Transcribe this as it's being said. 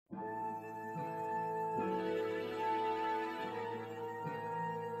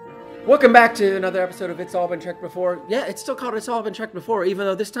Welcome back to another episode of It's All Been Trekked Before. Yeah, it's still called It's All Been Trekked Before, even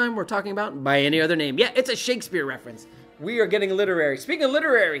though this time we're talking about by any other name. Yeah, it's a Shakespeare reference. We are getting literary. Speaking of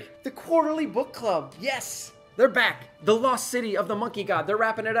literary, the Quarterly Book Club. Yes, they're back. The Lost City of the Monkey God. They're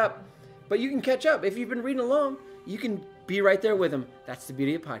wrapping it up. But you can catch up. If you've been reading along, you can be right there with them. That's the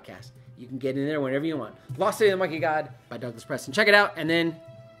beauty of podcast. You can get in there whenever you want. Lost City of the Monkey God by Douglas Preston. Check it out and then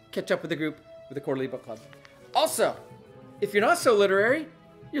catch up with the group with the Quarterly Book Club. Also, if you're not so literary,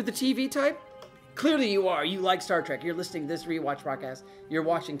 you're the TV type. Clearly you are. You like Star Trek. You're listening to this rewatch podcast. You're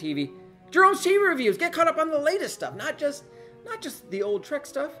watching TV. Jerome's TV reviews. Get caught up on the latest stuff. Not just the old Trek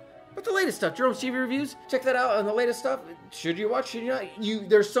stuff, but the latest stuff. Jerome's TV reviews. Check that out on the latest stuff. Should you watch? Should you not?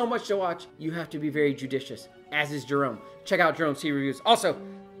 There's so much to watch. You have to be very judicious, as is Jerome. Check out Jerome's TV reviews. Also,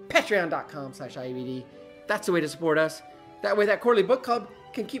 patreon.com/IABD. That's the way to support us. That way that Quarterly Book Club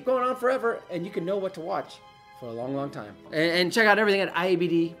can keep going on forever, and you can know what to watch for a long, long time. And check out everything at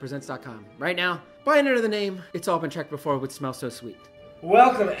IABDpresents.com. Right now, by under the name, It's All Been Trekked Before with Smell So Sweet.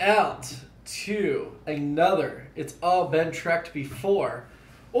 Welcome out to another It's All Been Trekked Before.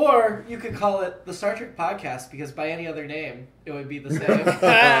 Or you could call it the Star Trek Podcast, because by any other name, it would be the same.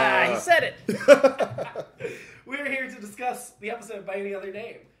 He said it! We're here to discuss the episode by any other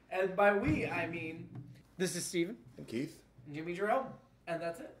name. And by we, I mean... This is Steven. And Keith. Jimmy-Jerome. And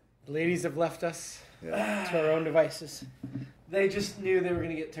that's it. The ladies have left us Yeah. to our own devices. They just knew they were going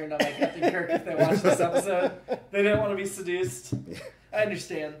to get turned on by Captain Kirk if they watched this episode. They didn't want to be seduced. Yeah. I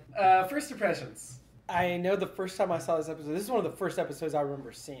understand. First impressions. I know the first time I saw this episode, this is one of the first episodes I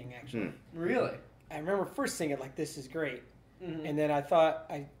remember seeing, actually. Really? I remember first seeing it like, this is great. Mm-hmm. And then I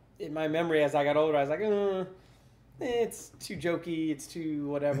thought, in my memory as I got older, I was like, it's too jokey, it's too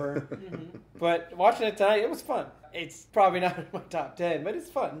whatever. Mm-hmm. But watching it tonight, it was fun. It's probably not in my top 10, but it's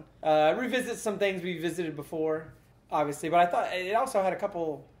fun. Revisit some things we visited before, obviously. But I thought it also had a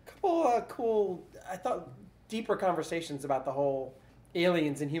couple cool, I thought, deeper conversations about the whole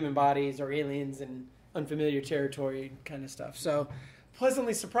aliens in human bodies or aliens in unfamiliar territory kind of stuff. So,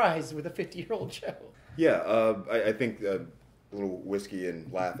 pleasantly surprised with a 50-year-old show. Yeah, I think a little whiskey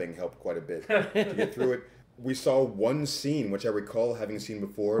and laughing helped quite a bit to get through it. We saw one scene, which I recall having seen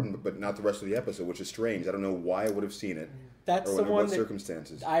before, but not the rest of the episode, which is strange. I don't know why I would have seen it. That's or the under one what that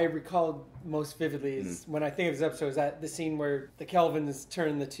circumstances. I recall most vividly is when I think of this episode, is that the scene where the Kelvins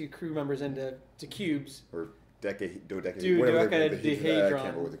turn the two crew members into cubes. Or dodecahedron. I Dodecahedron. can't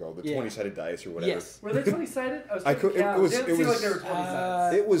remember what they're called. The Yeah. 20-sided dice or whatever. Yes. Were they 20-sided? I was I thinking could- it was- didn't it seem was- like they were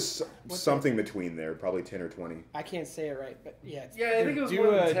 20-sided. It was What's something between there, probably 10 or 20. I can't say it right, but yeah. Yeah, I think it was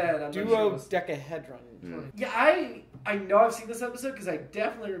more than 10. I'm not sure it was- Duodecahedron. Yeah, I know I've seen this episode because I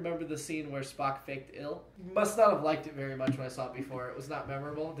definitely remember the scene where Spock faked ill. Must not have liked it very much when I saw it before. It was not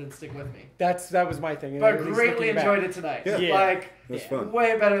memorable. Didn't stick with me. That was my thing. But At least greatly looking back. enjoyed it tonight. Yeah. Yeah. Like, It was fun.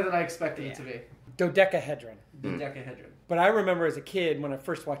 way better than I expected it to be. Dodecahedron. Dodecahedron. But I remember as a kid when I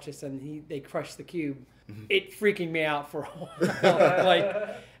first watched this and they crushed the cube, it freaking me out for a while. Like,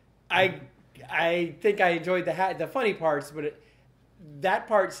 I think I enjoyed the funny parts, but that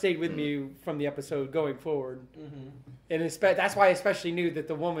part stayed with me from the episode going forward. Mm-hmm. And that's why I especially knew that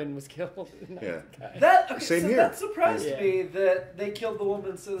the woman was killed. Yeah. Same here. That surprised Yeah. me that they killed the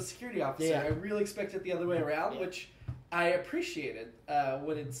woman instead of the security officer. Yeah. I really expected it the other way around, which I appreciated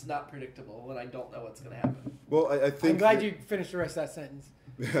when it's not predictable, when I don't know what's going to happen. Well, I think... I'm glad you finished the rest of that sentence.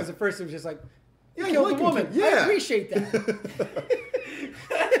 Because at first it was just like, Yeah, you killed like the woman. him. Yeah. I appreciate that.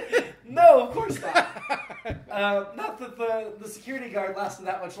 No, of course not. Not that the security guard lasted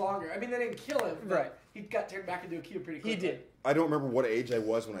that much longer. I mean, they didn't kill him, but Right. he got turned back into a cube pretty quickly. He did. I don't remember what age I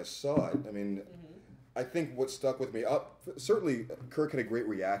was when I saw it. I mean, I think what stuck with me, certainly Kirk had a great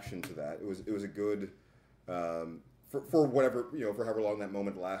reaction to that. It was a good, for whatever, for however long that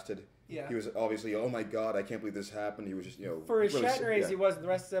moment lasted. Yeah. He was obviously, oh my God, I can't believe this happened. He was just, For as really Shatner sick, as he was in the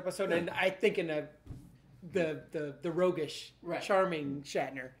rest of the episode, and I think in the roguish, Right. charming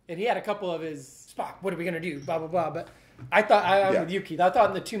Shatner, and he had a couple of his Spock, what are we gonna do? Blah blah blah. But I thought I'm with you, Keith. I thought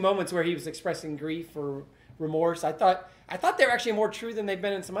in the two moments where he was expressing grief or remorse, I thought they were actually more true than they've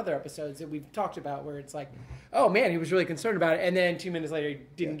been in some other episodes that we've talked about, where it's like, oh man, he was really concerned about it, and then 2 minutes later, he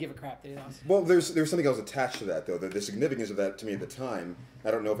didn't give a crap. Well, there's something else attached to that, though. The significance of that to me at the time, I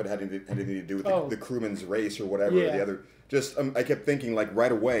don't know if it had anything to do with the crewman's race or whatever, Yeah. or the other just I kept thinking like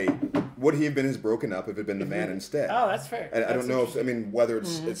right away, would he have been as broken up if it had been the man instead? Oh, that's fair. And I don't know if whether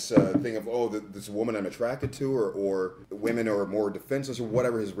it's a thing of this woman I'm attracted to, or women are more defenseless, or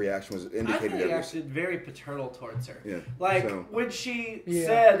whatever his reaction was indicated. I think he acted very paternal towards her. Yeah. Like when she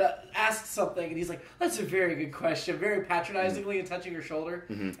asked something, and he's like, "That's a very good question," very patronizingly, and touching her shoulder,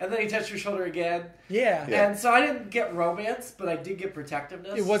 and then he touched her shoulder again. Yeah. And so I didn't get romance, but I did get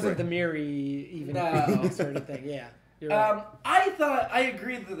protectiveness. It wasn't the Miri even sort of thing. Yeah. You're right. I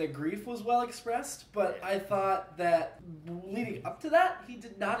agreed that the grief was well expressed, but I thought that leading up to that, he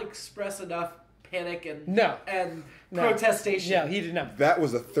did not express enough panic and protestation. Yeah, he did not. That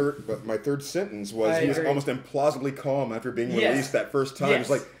was but my third sentence was he was almost implausibly calm after being released that first time. Yes.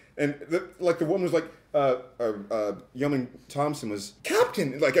 It was and the woman was like, Yeoman Thompson was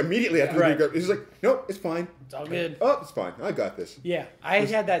Captain, like immediately after he was like, nope, it's fine. It's all good. Oh, it's fine. I got this. Yeah, I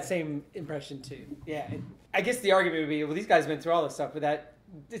had that same impression too. Yeah, I guess the argument would be, well, these guys have been through all this stuff, but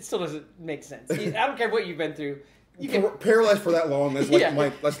it still doesn't make sense. I don't care what you've been through. You get paralyzed for that long.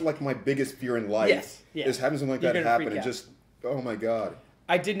 That's like my biggest fear in life. Is having something like that happen and just, oh my God.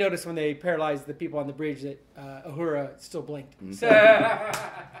 I did notice when they paralyzed the people on the bridge that Uhura still blinked. So,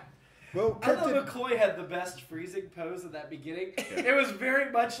 well, I thought McCoy had the best freezing pose in that beginning. Yeah. It was very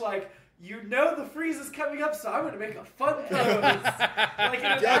much like, the freeze is coming up, so I'm going to make a fun pose. Like in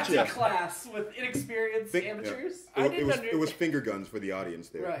an acting class with inexperienced amateurs. Yeah. It was finger guns for the audience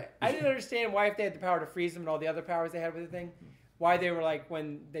there. Right. I didn't understand why, if they had the power to freeze them and all the other powers they had with the thing, why they were like,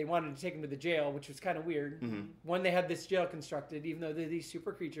 when they wanted to take them to the jail, which was kind of weird, when they had this jail constructed, even though they're these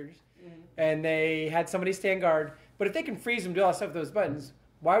super creatures, and they had somebody stand guard. But if they can freeze them, do all that stuff with those buttons,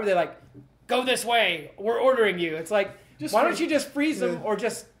 why were they like, go this way, we're ordering you? It's like, why don't you just freeze them or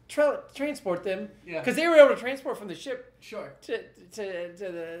just transport them? Because they were able to transport from the ship to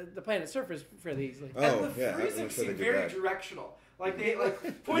the planet's surface fairly easily. And the freezing seemed very directional. Like they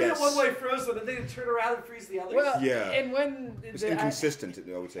pointed one way, froze them, and then they turn around and freeze the others. Well, and when it's inconsistent,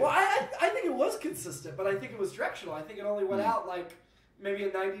 I would say. Well, I think it was consistent, but I think it was directional. I think it only went out like maybe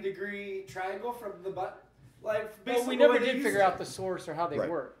a 90-degree triangle from the button. Like, we never did figure out the source or how they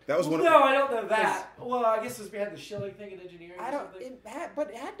worked. That was one. No, I don't know that. Well, I guess we had the Schilling thing in engineering.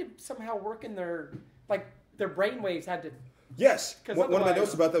 But it had to somehow work in their brain waves had to. Yes. One of my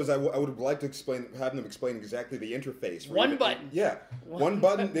notes about that was I would like to have them explain exactly the interface. One button. Yeah. One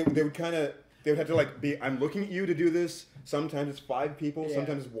button. They would have to be, I'm looking at you to do this. Sometimes it's 5 people. Yeah.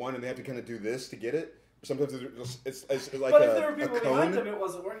 Sometimes it's 1, and they have to kind of do this to get it. Sometimes it's like but if there were people behind them, it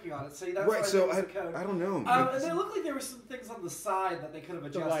wasn't working on it. So that's right. So I don't know. And it looked like there were some things on the side that they could have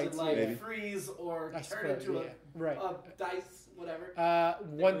adjusted, like freeze or turn into a dice, whatever.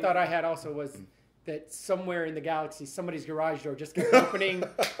 One thought I had also was that somewhere in the galaxy, somebody's garage door just kept opening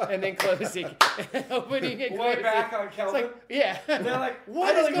and then closing, opening and closing. Way back on Kelvin. Like, they're like,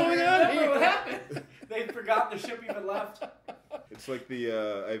 what is going on here? What happened? They forgot the ship even left. It's like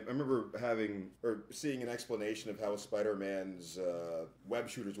I remember seeing an explanation of how Spider-Man's web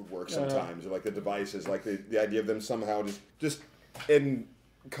shooters would work sometimes, or like the devices, like the idea of them somehow just in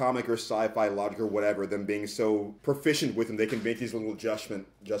comic or sci-fi logic or whatever, them being so proficient with them, they can make these little adjustments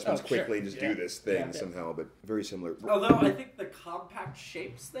quickly and just do this thing somehow, but very similar. Although I think the compact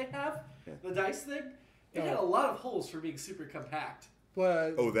shapes they have, the dice thing, it had a lot of holes for being super compact. They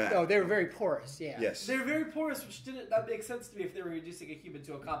were very porous, Yes. They were very porous, which didn't make sense to me if they were reducing a human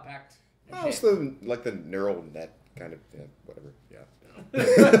to a compact shape. It's the neural net kind of, whatever, yeah.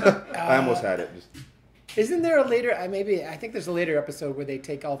 I almost had it. Isn't there a later, I think there's a later episode where they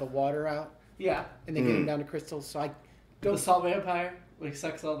take all the water out? Yeah. And they get them down to crystals, so I don't... The salt vampire? When he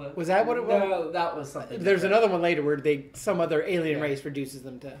sucks all the... Was that what it was? No, that was something There's another one later where some other alien race reduces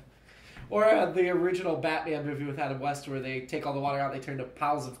them to... Or the original Batman movie with Adam West, where they take all the water out, and they turn to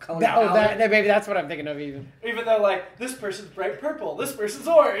piles of color. Maybe that's what I'm thinking of. Even though, like, this person's bright purple, this person's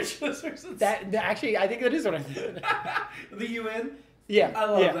orange, this person's actually, I think that is what I'm thinking. The UN. Yeah, I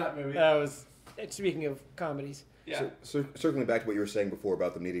love that movie. That was speaking of comedies. Yeah. So circling back to what you were saying before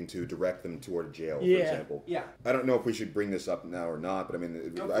about them needing to direct them toward jail, for example. Yeah. I don't know if we should bring this up now or not, but I mean,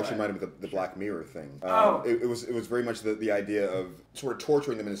 it actually reminded me of the Black Mirror thing. It was very much the idea of sort of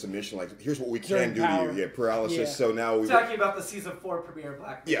torturing them into submission. Like, here's what we can do to you. Yeah, paralysis. Yeah. So now we're talking about the season 4 premiere of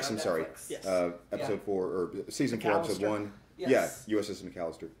Black Mirror. Yes, I'm sorry. Yes. Episode 4 or season 4, episode 1. Yes. Yeah, USS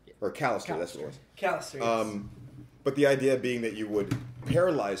McAllister or Callister. That's what it was. Callister. Yes. But the idea being that you would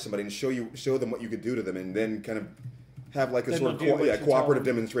paralyze somebody and show them what you could do to them, and then kind of have like a sort of cooperative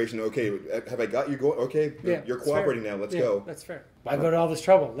demonstration. Okay, have I got you going? Okay, you're cooperating now. Let's go. That's fair. Why go to all this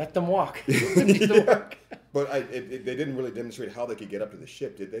trouble? Let them walk. Do the work. But they didn't really demonstrate how they could get up to the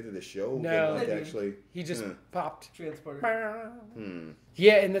ship, did they? Did the show? No. Like actually. He just popped. Transporter.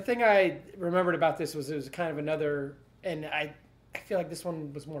 Yeah, and the thing I remembered about this was it was kind of another, and I feel like this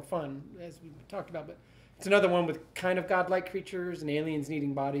one was more fun, as we talked about, but it's another one with kind of godlike creatures and aliens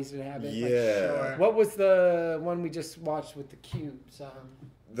needing bodies to inhabit. Yeah. Like, what was the one we just watched with the cubes?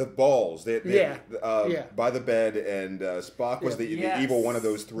 The balls. By the bed, and Spock was the evil one of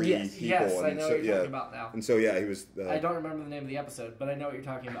those three people. Yes, and I know what you're talking about now. And so, he was... I don't remember the name of the episode, but I know what you're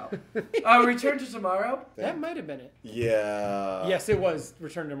talking about. Return to Tomorrow? That might have been it. Yeah. Yes, it was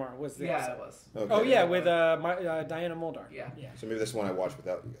Return to Tomorrow. Was the episode. It was. Okay. Oh, yeah, with Diana Muldaur. Yeah. So maybe that's one I watched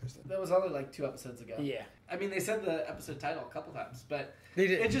without you guys then. That was only like 2 episodes ago. Yeah. I mean, they said the episode title a couple times, but They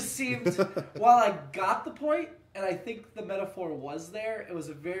did. it just seemed, while I got the point, and I think the metaphor was there, it was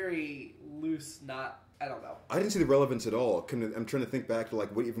a very loose, I don't know. I didn't see the relevance at all. I'm trying to think back to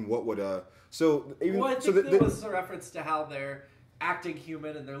what would so even Well, I think there was a reference to how they're acting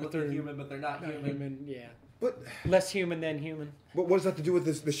human and they're looking human, but they're not human. Yeah. But less human than human. But what does that have to do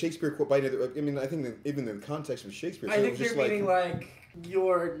with the Shakespeare quote? I mean, I think that even in the context of Shakespeare, I think they're meaning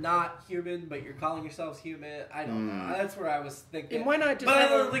you're not human, but you're calling yourselves human. I don't know. That's where I was thinking. And why not just? But I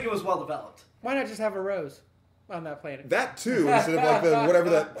don't think it was well developed. Why not just have a rose on that planet? That too, instead of the whatever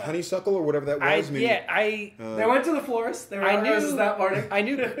that honeysuckle or whatever that was. They went to the florist. There were roses that morning.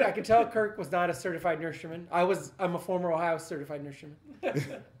 I could tell Kirk was not a certified nurseryman. I'm a former Ohio certified nurseryman.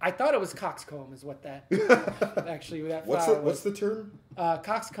 I thought it was coxcomb is what that actually that flower was. What's the term?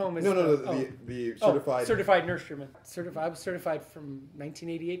 Coxcomb is the certified certified nurseryman. I was certified from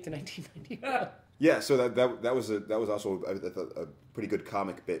 1988 to 1990. Yeah, so that was also a pretty good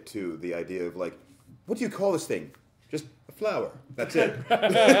comic bit too. The idea of what do you call this thing? Just a flower. That's it.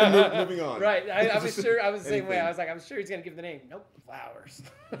 Moving on. Right. I was sure. I was the same way. I was like, I'm sure he's gonna give the name. Nope. Flowers.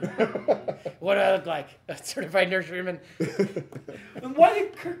 What do I look like? A certified nurseryman. And why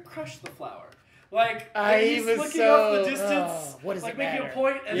did Kirk crush the flower? He's looking up the distance, what does it making matter? a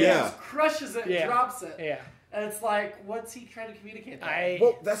point, and he just crushes it and drops it. Yeah. And it's what's he trying to communicate there?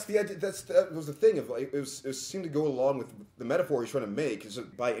 Well, that's the idea. That was the thing of it seemed to go along with the metaphor he's trying to make. Is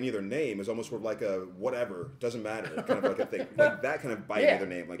by any other name is almost sort of like a whatever, doesn't matter kind of like a thing, like that kind of by any other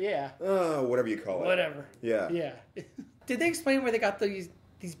name, whatever you call it. Whatever. Yeah. Yeah. Did they explain where they got these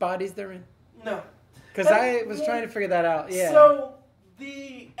bodies they're in? No. Because I was trying to figure that out. Yeah. So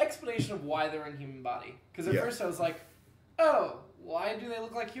the explanation of why they're in human body, because at first I was like, oh, why do they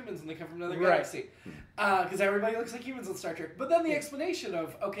look like humans when they come from another galaxy? Because everybody looks like humans on Star Trek. But then the explanation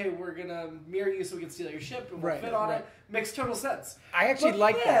of, okay, we're going to mirror you so we can steal your ship and we'll fit on it, makes total sense. I actually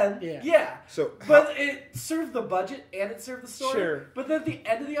like that. Yeah. So, but it served the budget and it served the story. Sure. But then at the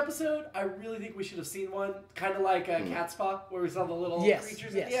end of the episode, I really think we should have seen one, kind of like Cat's Paw, where we saw the little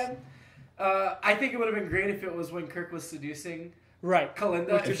creatures at the end. I think it would have been great if it was when Kirk was seducing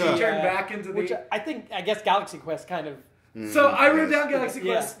Kalinda, and she turned back into the... I guess Galaxy Quest kind of... So I wrote down Galaxy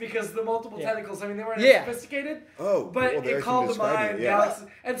Quest because the multiple tentacles, I mean, they weren't as sophisticated. but it called to mind Galaxy.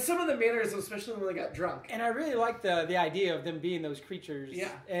 And some of the mannerisms, especially when they got drunk. And I really liked the idea of them being those creatures. Yeah.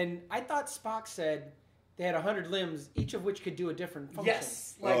 And I thought Spock said they had 100 limbs, each of which could do a different function.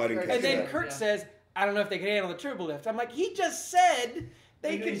 Yes. I didn't catch and then that. Kirk says, I don't know if they could handle the turbo lift. I'm like, he just said...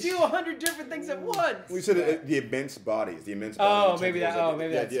 They could do 100 different things at once. We said the immense bodies, the immense bodies. Oh, maybe that's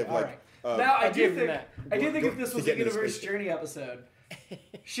the idea of right. Now I do think if this was a Universe Journey episode,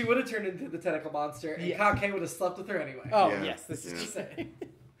 she would have turned into the tentacle monster, and Kake would have slept with her anyway. Oh yes, this is just saying.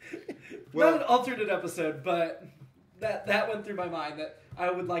 Not an alternate episode, but that went through my mind that I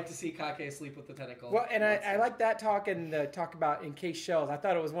would like to see Kake sleep with the tentacle. Well, and I like that talk and the talk about encased shells. I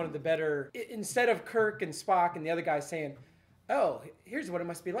thought it was one of the better. Instead of Kirk and Spock and the other guy saying, "Oh, here's what it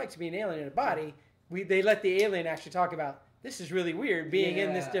must be like to be an alien in a body," they let the alien actually talk about. This is really weird being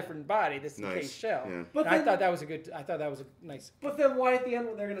in this different body, this encased shell. Yeah. But then, I thought that was a nice. But then why at the end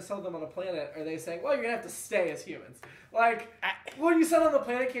when they're going to sell them on a planet are they saying, well, you're going to have to stay as humans? When you set on the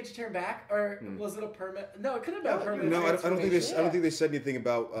planet, can't you turn back? Or was it a permit? No, it could have been a permanent. No, I don't think they said anything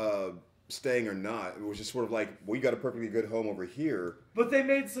about staying or not. It was just sort of like, well, you got a perfectly good home over here. But they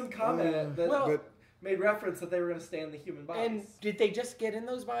made some comment that made reference that they were going to stay in the human bodies. And did they just get in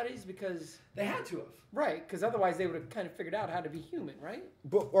those bodies because they had to have? Right, because otherwise they would have kind of figured out how to be human, right?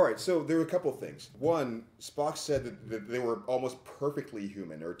 But all right, so there were a couple of things. One, Spock said that they were almost perfectly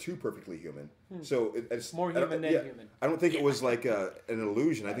human, or too perfectly human. So it's more human than human. I don't think it was like an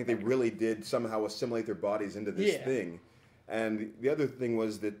illusion. I think they really did somehow assimilate their bodies into this thing. And the other thing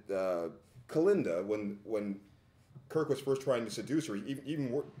was that Kalinda, when Kirk was first trying to seduce her,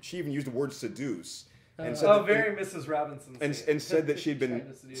 she even used the word seduce. And said very Mrs. Robinson. And said that she'd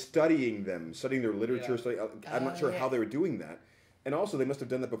been studying their literature. Yeah. I'm not sure how they were doing that. And also, they must have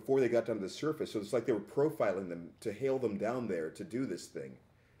done that before they got down to the surface. So it's like they were profiling them to hail them down there to do this thing.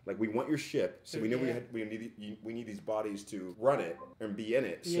 Like, we want your ship, so we know we need these bodies to run it and be in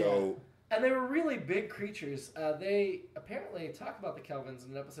it. So. And they were really big creatures. They apparently talk about the Kelvins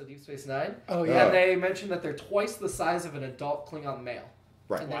in an episode of Deep Space Nine. Oh, yeah. And they mentioned that they're twice the size of an adult Klingon male.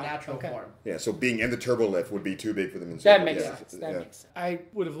 Right. In their natural form. Yeah, so being in the turbo lift would be too big for them. That makes sense. That makes sense. I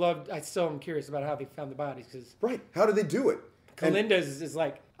would have loved, I still am curious about how they found the bodies. Cause right. How did they do it? Kalinda's is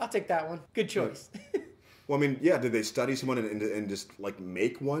like, I'll take that one. Good choice. Right. Well, I mean, yeah, did they study someone and just, like,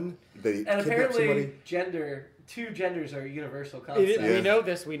 make one? They and apparently two genders are a universal concept. We know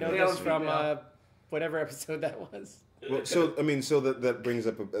this. We know this from whatever episode that was. Well, so, I mean, so that brings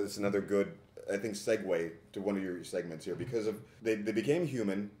up, it's another good, I think, segue to one of your segments here. Because they became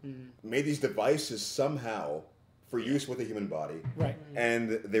human, made these devices somehow for use with the human body. Right.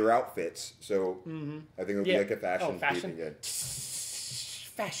 And their outfits. So, I think it'll be like a fashion.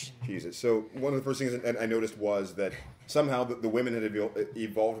 Fashion. Jesus. So one of the first things I noticed was that somehow the women had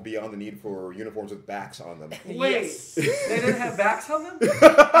evolved beyond the need for uniforms with backs on them. Wait, they didn't have backs on them?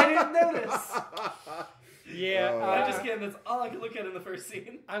 I didn't notice. Yeah. I'm just kidding. That's all I could look at in the first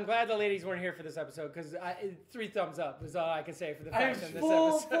scene. I'm glad the ladies weren't here for this episode because 3 thumbs up is all I can say for the fashion in this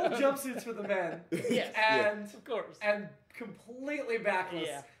full episode. jumpsuits for the men. Yes. And, of course. And completely backless.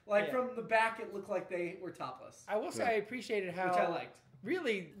 Yeah. From the back, it looked like they were topless. I will say I appreciated how... Which I liked.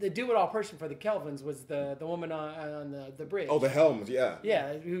 Really, the do-it-all person for the Kelvins was the woman on the bridge. Oh, the Helms, yeah.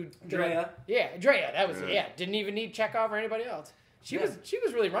 Yeah, Drea. Drea. That was didn't even need Chekhov or anybody else. She was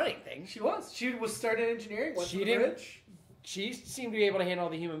really running things. She was starting engineering. Went to the bridge. She seemed to be able to handle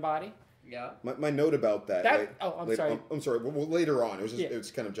the human body. Yeah. My note about that. I'm sorry. I'm sorry. Well, later on, it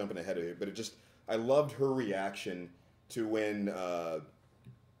was kind of jumping ahead of it, but I loved her reaction to when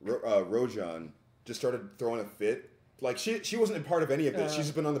Rojan just started throwing a fit. Like she wasn't a part of any of this. She's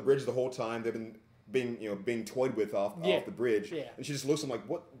just been on the bridge the whole time. They've been being toyed with off the bridge, and she just looks at them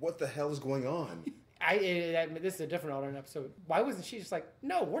like, what the hell is going on? This is a different alternate episode. Why wasn't she just like,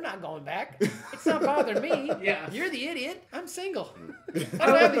 no, we're not going back. It's not bothering me. Yeah, you're the idiot. I'm single. I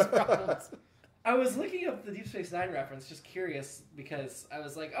don't have these problems. I was looking up the Deep Space Nine reference, just curious, because I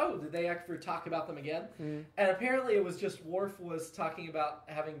was like, oh, did they ever talk about them again? And apparently it was just Worf was talking about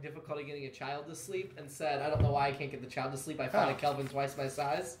having difficulty getting a child to sleep and said, I don't know why I can't get the child to sleep. I find a Kelvin twice my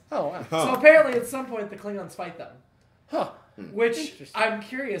size. Oh, wow. So apparently at some point the Klingons fight them. Huh. Which I'm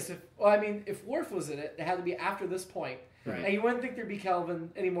curious if Worf was in it, it had to be after this point. Right. And you wouldn't think there'd be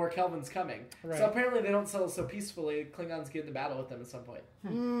any more Kelvins coming. Right. So apparently they don't settle so peacefully. Klingons get into battle with them at some point.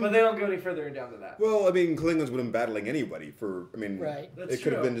 But they don't go any further down to that. Well, I mean, Klingons would have been battling anybody right. It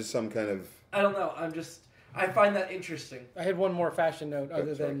could have been just some kind of... I don't know. I find that interesting. I had one more fashion note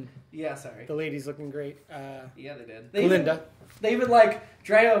other than... Yeah, sorry. The ladies looking great. Yeah, they did. Linda. They even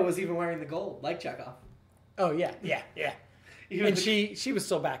Dreo was even wearing the gold, like Chekhov. Oh, yeah. And she was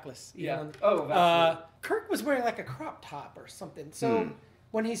still backless. Yeah. Absolutely. Kirk was wearing like a crop top or something. So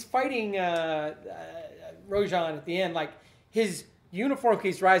when he's fighting Rojan at the end, like his uniform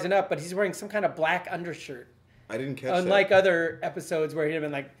keeps rising up, but he's wearing some kind of black undershirt. I didn't catch that. Unlike other episodes where he'd have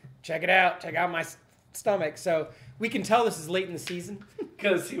been like, check out my stomach. So we can tell this is late in the season.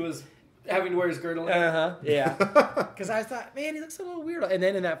 Because he was having to wear his girdle. Yeah. Because I thought, man, he looks a little weird. And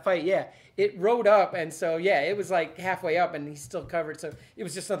then in that fight, it rode up. And so, it was like halfway up and he's still covered. So it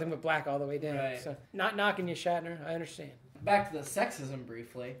was just something with black all the way down. Right. So not knocking you, Shatner. I understand. Back to the sexism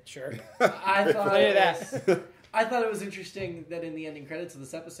briefly. Sure. I thought it was interesting that in the ending credits of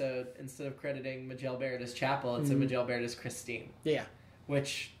this episode, instead of crediting Majel Barrett as Chapel, it said Majel Barrett as Christine. Yeah.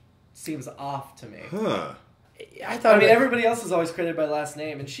 Which seems off to me. Huh. I mean, everybody else is always credited by last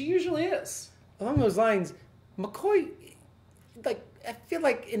name, and she usually is. Along those lines, McCoy, I feel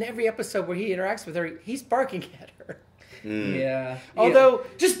like in every episode where he interacts with her, he's barking at her. Yeah. Although,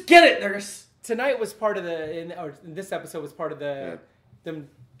 just get it, nurse. Tonight was part of this episode was part of them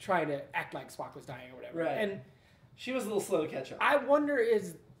trying to act like Spock was dying or whatever. Right. And she was a little slow to catch up. I wonder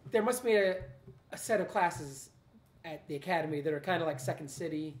there must be a set of classes at the academy that are kind of like Second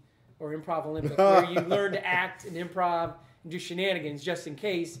City or Improv Olympic, where you learn to act and improv and do shenanigans just in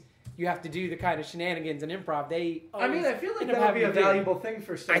case you have to do the kind of shenanigans and improv. I feel like that would be a valuable thing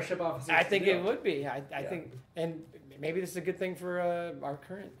for Starship officers. I think it would be. I think, and maybe this is a good thing for our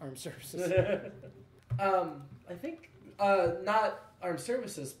current armed services. I think not armed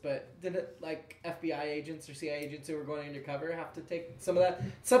services, but did it FBI agents or CIA agents who were going undercover have to take some of that?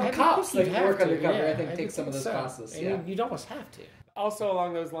 Some cops that work undercover, I think take some of those classes. I mean, you'd almost have to. Also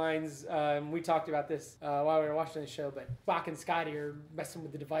along those lines, we talked about this while we were watching the show, but Spock and Scotty are messing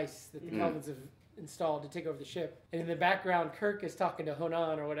with the device that the Kelvins have installed to take over the ship. And in the background, Kirk is talking to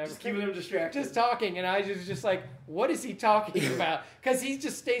Honan or whatever. Just keeping him distracted. Just talking, and I was just like, what is he talking about? Because he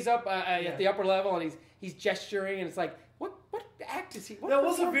just stays up at the upper level, and he's gesturing, and it's like, what act is he? That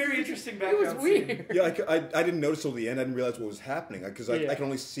was a very interesting background. It was weird. Yeah, I didn't notice till the end. I didn't realize what was happening because I can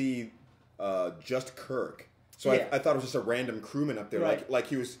only see just Kirk. So I thought it was just a random crewman up there, like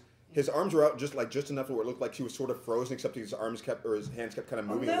he was. His arms were out just enough where it looked like he was sort of frozen, except his hands kept kind of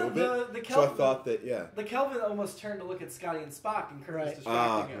moving a little bit. So I thought that the Kelvin almost turned to look at Scotty and Spock, and Kirk was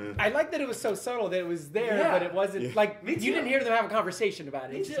distracting him. I like that it was so subtle that it was there, but it wasn't like you didn't hear them have a conversation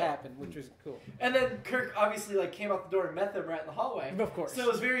about it. It just happened, which was cool. And then Kirk obviously came out the door and met them right in the hallway. Of course. So it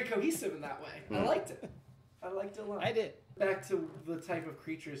was very cohesive in that way. I liked it. I liked it a lot. I did. Back to the type of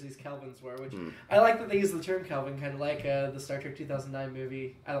creatures these Kelvins were, which I like that they use the term Kelvin, kind of like the Star Trek 2009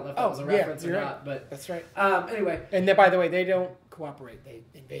 movie. I don't know if that was a reference or not, but that's right. Anyway, and by the way, they don't cooperate; they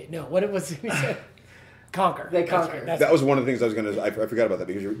invade. No, what it was we said. Conquer. They conquer. That was one of the things I forgot about that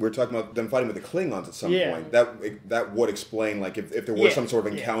because we were talking about them fighting with the Klingons at some point. That would explain like if there was some sort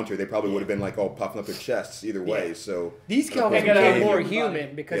of encounter, they probably would have been like all puffing up their chests either way. So these Kelvins became more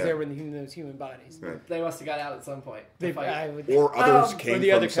human because they were in those human bodies. Right. They must have got out at some point. Or others came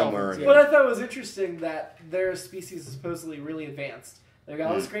from somewhere. But I thought it was interesting that their species is supposedly really advanced. They've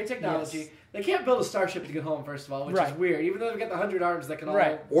got all this great technology. Yes. They can't build a starship to get home, first of all, which is weird. Even though they've got the 100 arms that can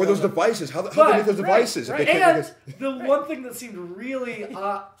all... Or those devices. How they make those devices? If they can't the one thing that seemed really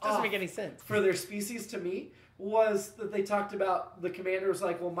doesn't make any sense for their species to me was that they talked about the commander was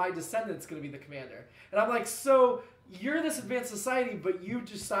like, well, my descendant's going to be the commander. And I'm like, so you're this advanced society, but you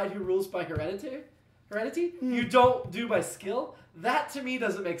decide who rules by heredity? You don't do by skill? That to me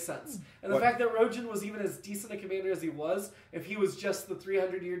doesn't make sense. And the fact that Rojan was even as decent a commander as he was, if he was just the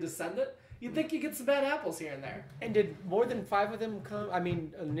 300-year descendant, you'd think you get some bad apples here and there. And did more than 5 of them come? I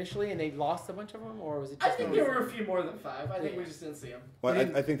mean, initially, and they lost a bunch of them, or was it? Just I think there were a few more than 5. I think we just didn't see them. Well,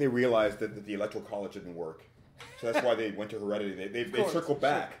 I think they realized that the electoral college didn't work, so that's why they went to heredity. They circled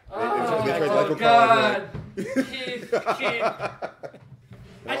back. Oh, God! Kid.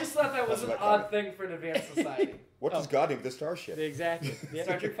 I just thought that was an odd thing for an advanced society. What does God need with the starship? Exactly.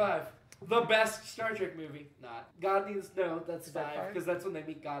 Star Trek 5. The best Star Trek movie. Not. God needs... No, that's 5. Because that's when they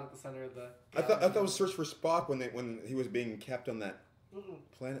meet God at the center of the... I thought it was Search for Spock when he was being kept on that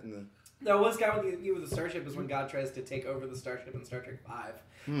planet in the... No, what's God with the starship is when God tries to take over the starship in Star Trek 5.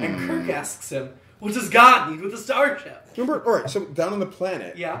 And Kirk asks him, what does God need with the starship? Remember, all right, so down on the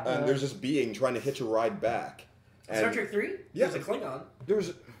planet, there's this being trying to hitch a ride back. Star Trek 3? Yeah. There's a Klingon.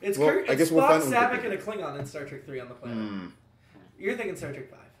 It's Kirk, I guess Spock, Saavik, and a Klingon in Star Trek 3 on the planet. You're thinking Star Trek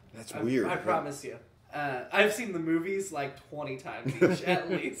 5. That's weird. I promise you. I've seen the movies like 20 times each, at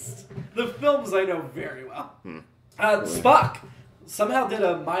least. The films I know very well. Spock somehow did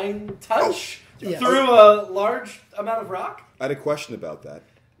a mind touch through a large amount of rock. I had a question about that.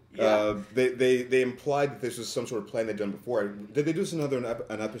 Yeah. They implied that this was some sort of plan they'd done before. Did they do this in an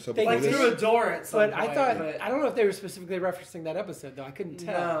episode before this? Like through a door at some point. I thought, I don't know if they were specifically referencing that episode, though. I couldn't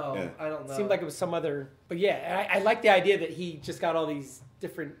tell. No, I don't know. It seemed like it was some other... But yeah, I like the idea that he just got all these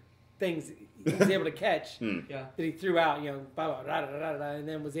different things he was able to catch that he threw out, and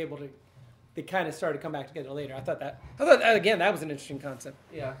then was able to... They kind of started to come back together later. I thought again, that was an interesting concept.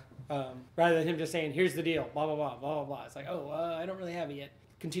 Yeah. Rather than him just saying, here's the deal, blah, blah, blah, blah, blah, blah. It's like, I don't really have it yet.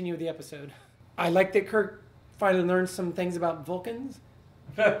 Continue with the episode. I like that Kirk finally learned some things about Vulcans.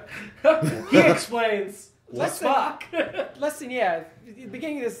 He explains. Spock. The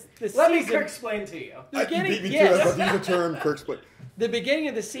beginning of this Let season... me Kirk explain to you. The beginning, beat me to it. Use the term Kirk explain. The beginning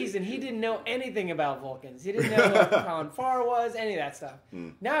of the season, he didn't know anything about Vulcans. He didn't know what Ponfar was, any of that stuff.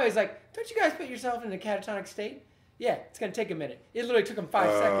 Now he's like, don't you guys put yourself in a catatonic state? Yeah, it's going to take a minute. It literally took him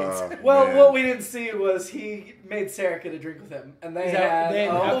 5 seconds. Well, what we didn't see was he made Sarah get a drink with him, and they had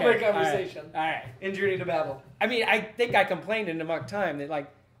a little bit of conversation. All right. In Journey to Babel. I mean, I think I complained in Amok Time that, like,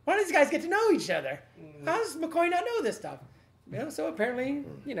 why do these guys get to know each other? How does McCoy not know this stuff? So apparently,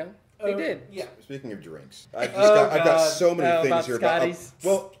 they did. Yeah. Speaking of drinks, I've got so many things here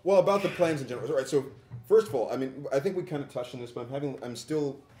about the plans in general. All right, so first of all, I mean, I think we kind of touched on this, but I'm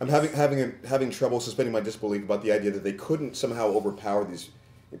having trouble suspending my disbelief about the idea that they couldn't somehow overpower these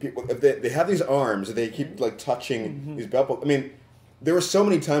people. If they have these arms that they keep like touching these belt. I mean, there were so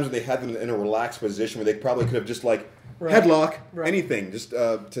many times when they had them in a relaxed position where they probably could have just like headlock anything just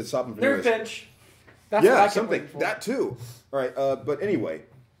to stop them from doing this. Pinch. That's something that too. All right, but anyway.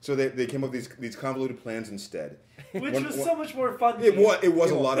 So they came up with these convoluted plans instead. Which was so much more fun. It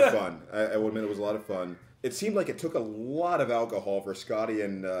was a lot of fun. I will admit it was a lot of fun. it seemed like it took a lot of alcohol for Scotty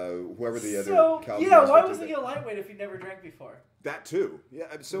and whoever the other Calvin was. Why wasn't he a lightweight if he never drank before? That too. Yeah,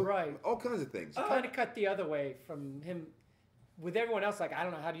 so right. all kinds of things. Kind of cut the other way from him. With everyone else, like, I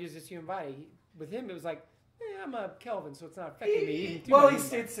don't know how to use this human body. With him, it was like, I'm a Kelvin, so it's not affecting me. He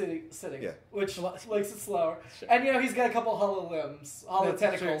stayed sitting, yeah. which makes it slower. Sure. And, he's got a couple hollow limbs, hollow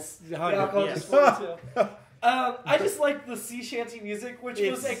tentacles. I just liked the sea shanty music, which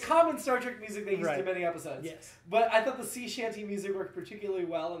was a common Star Trek music they used in many episodes. Yes. But I thought the sea shanty music worked particularly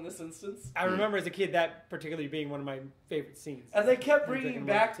well in this instance. I remember as a kid that particularly being one of my favorite scenes. And they kept bringing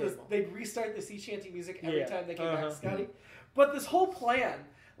back they'd restart the sea shanty music every time they came back to Scotty. But this whole plan,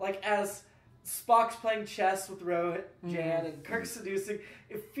 like as Spock's playing chess with Rojan and Kirk's seducing,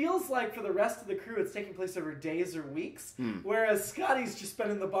 it feels like for the rest of the crew it's taking place over days or weeks, whereas Scotty's just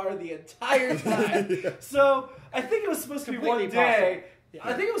been in the bar the entire time. So I think it was supposed to be one day. Yeah.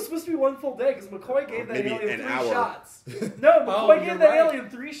 I think it was supposed to be one full day because McCoy gave that alien 3 shots. No, McCoy gave that alien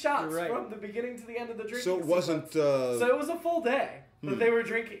 3 shots from the beginning to the end of the drinking. So it wasn't. So it was a full day that they were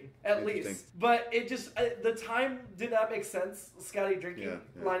drinking, at least. But it just the time did not make sense. Scotty drinking,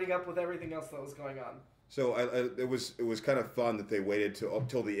 lining up with everything else that was going on. So it was kind of fun that they waited up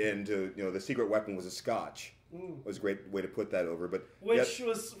till the end to the secret weapon was a scotch. It was a great way to put that over, but which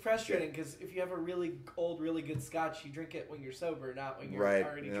was frustrating because if you have a really old, really good scotch, you drink it when you're sober, not when you're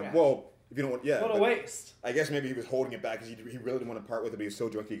already trashed. Well, if you don't want, what a waste. I guess maybe he was holding it back because he really didn't want to part with it, but he was so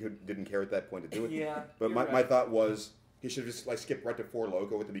drunk he didn't care at that point to do it. Yeah, but my thought was he should have just skipped right to Four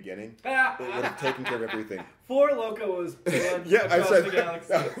Loko at the beginning. It would have taken care of everything. Four Loko was banned. I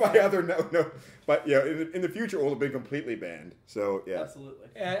said my other no. But in the future it will have been completely banned. So yeah, absolutely.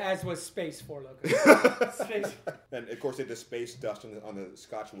 As was Space Four Loko. Space. And of course they had the space dust on the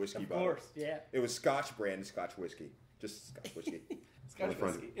Scotch whiskey bottle. Of course, yeah. It was Scotch brand Scotch whiskey, just Scotch whiskey. Scotch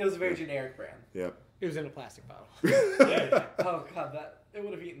whiskey. It was a very generic brand. Yeah. It was in a plastic bottle. Oh god, it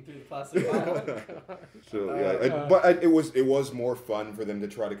would have eaten through the plastic bottle. So but it was more fun for them to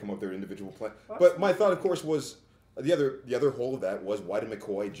try to come up with their individual plan. But my thought, of course, was the other whole of that was why did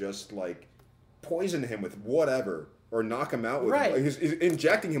McCoy just poison him with whatever or knock him out with he's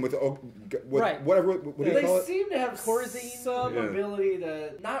injecting him with whatever. What do you call it? They seem to have some ability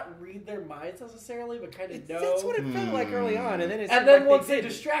to not read their minds necessarily, but kind of know. That's what it felt like early on, and then once they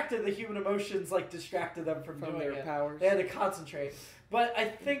distracted, the human emotions distracted them from doing their powers. They had to concentrate. But I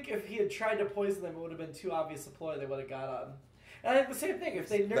think if he had tried to poison them, it would have been too obvious a ploy they would have got on. And I think the same thing. If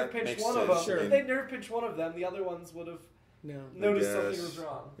they nerve pinched one of them, if they nerve pinched one of them, the other ones would have noticed something was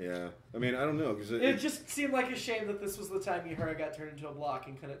wrong. Yeah, I mean, I don't know because it just seemed like a shame that this was the time Uhura got turned into a block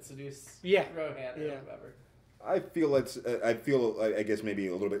and couldn't seduce Rohan or whoever. I guess maybe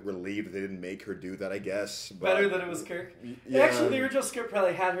a little bit relieved that they didn't make her do that. I guess better than it was Kirk. Yeah. Actually, the original script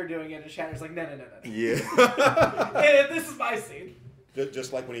probably had her doing it, and Shatner's like, no. Yeah. Hey, this is my scene.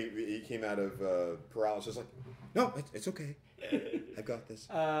 Just like when he came out of paralysis, no, it's okay. I've got this.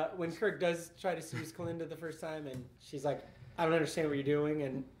 When Kirk does try to seduce Kalinda the first time, and she's like, "I don't understand what you're doing,"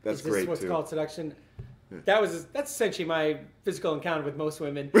 and that's this great is what's too. called seduction. Yeah. That's essentially my physical encounter with most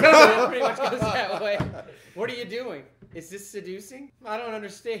women. It pretty much goes that way. What are you doing? Is this seducing? I don't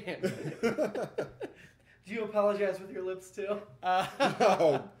understand. Do you apologize with your lips too?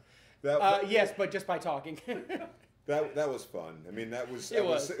 No. Yes, but just by talking. That was fun. I mean,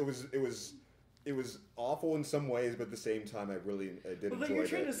 it was awful in some ways, but at the same time, I did enjoy it. Well, you're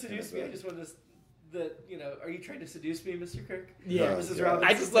trying to seduce me. I just wanted to, are you trying to seduce me, Mr. Kirk? Yeah. Mrs. Robinson.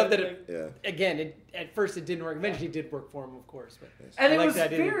 I just love that again, at first it didn't work. Eventually it did work for him, of course. But and it was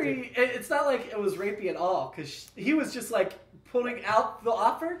it's not like it was rapey at all, because he was just putting out the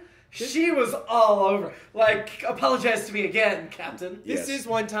offer. She was all over. Apologize to me again, Captain. This is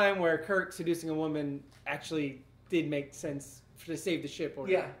one time where Kirk seducing a woman actually did make sense to save the ship. And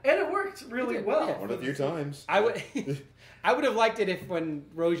it worked really well. Yeah. One of a few times. I would have liked it if when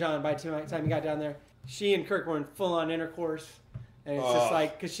Rojan, by the time he got down there, she and Kirk were in full-on intercourse. And it's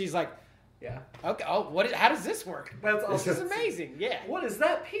just because she's like, yeah. Okay. Oh, how does this work? This is amazing. Yeah. What is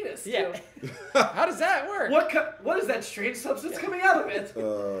that penis? Yeah. How does that work? What is that strange substance coming out of it?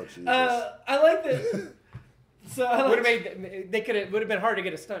 Oh, Jesus. I like that. So would have been hard to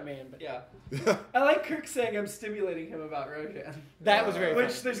get a stuntman, but yeah. I like Kirk saying I'm stimulating him about Rojan. That was very funny.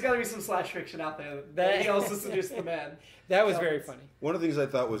 Which there's got to be some slash fiction out there that he also seduced the man. That was very funny. One of the things I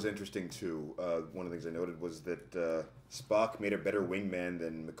thought was interesting too. One of the things I noted was that Spock made a better wingman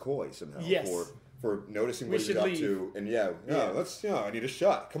than McCoy somehow. Yes. For noticing what he was up to, and let's I need a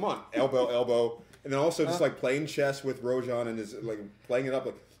shot. Come on, elbow. And then also just like playing chess with Rojan and is like playing it up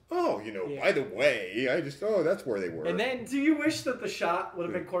like, oh, by the way, that's where they were. And then, do you wish that the shot would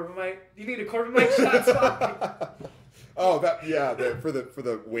have been Corbomite? Do you need a Corbomite shot spot? Oh, for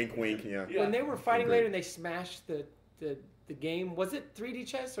the wink, yeah. When they were fighting later and they smashed the game, was it 3D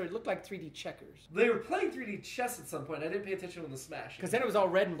chess or it looked like 3D checkers? They were playing 3D chess at some point. I didn't pay attention when the smash. Because then it was all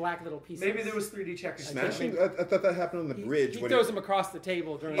red and black little pieces. Maybe there was 3D checkers. Smashing? I thought that happened on the bridge. He throws them across the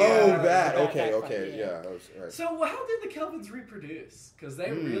table during. That. That Okay. fight, Yeah. That was, right. So how did the Kelvins reproduce? Because they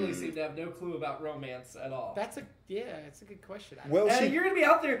really seem to have no clue about romance at all. It's a good question. And you're going to be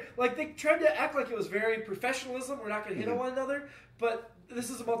out there, like they tried to act like it was very professionalism. We're not going to hit on one another, but this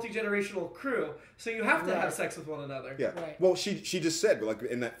is a multi-generational crew, so you have to have sex with one another. Yeah. Right. Well, she just said, like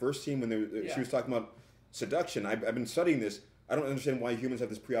in that first scene when she was talking about seduction, I've been studying this. I don't understand why humans have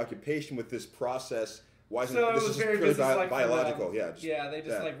this preoccupation with this process. Why isn't this is very purely business-like biological? They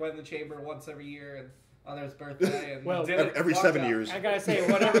just like went in the chamber once every year and on their birthday and every 7 years. I gotta say,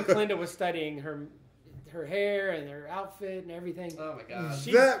 whatever Kalinda was studying, her hair and her outfit and everything. Oh my god,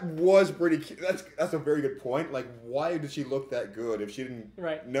 that was pretty cute. That's a very good point. Like, why did she look that good if she didn't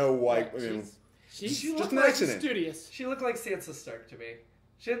know why? Right. She's just an accident. Studious. She looked like Sansa Stark to me.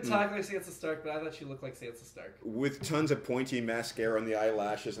 She didn't talk like Sansa Stark, but I thought she looked like Sansa Stark. With tons of pointy mascara on the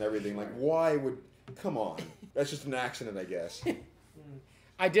eyelashes and everything. Like, why would... Come on. That's just an accident, I guess.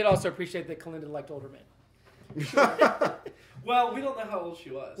 I did also appreciate that Kalinda liked older men. Well, we don't know how old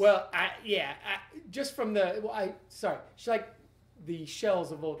she was. Well, just from the... she liked the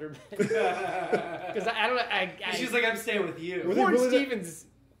shells of older men. Because I don't know... She's like, I'm staying with you. Warren Stevens,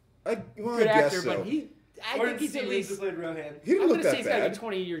 good actor, but I think he's at least... played Rohan. He didn't look that he's bad. got to be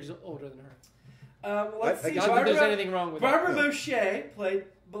 20 years older than her. Let's see. Not that there's anything wrong with Barbara Boucher played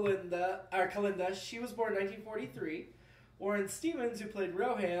Kalinda. She was born 1943. Warren Stevens, who played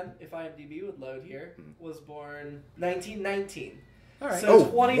Rohan, if IMDb would load here, was born 1919. All right. So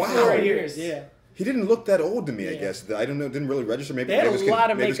 24 years. Yeah. He didn't look that old to me, I guess. I don't know. Didn't really register. Maybe they had a lot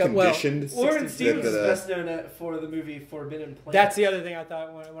of makeup. Conditioned. Warren Stevens is best known for the movie Forbidden Planet. That's the other thing I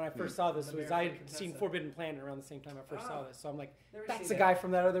thought when I first saw this was I had seen Forbidden Planet around the same time I first saw this. So I'm like, that's the guy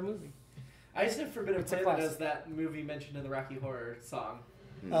from that other movie. I just know Forbidden Planet as that movie mentioned in the Rocky Horror song.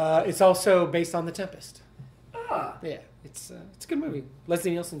 It's also based on The Tempest. Ah. Yeah, it's a good movie.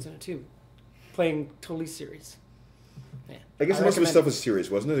 Leslie Nielsen's in it too, playing totally serious. Yeah. I guess most of his stuff was serious,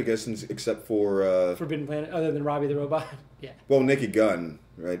 wasn't it? I guess except for Forbidden Planet, other than Robbie the Robot. Yeah. Well, Naked Gun,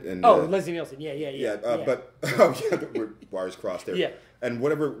 right? And Leslie Nielsen. Yeah. But wires crossed there. Yeah. And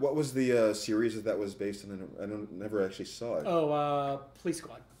what was the series that was based on? I never actually saw it. Police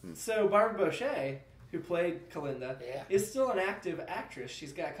Squad. So Barbara Boucher, who played Kalinda, is still an active actress.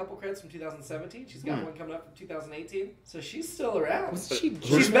 She's got a couple credits from 2017. She's got one coming up from 2018. So she's still around.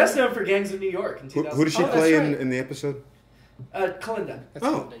 She's best known for Gangs of New York in 2000. Who did she play in the episode? Kalinda. That's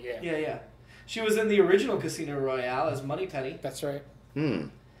Kalinda, Yeah. She was in the original Casino Royale as Moneypenny. That's right.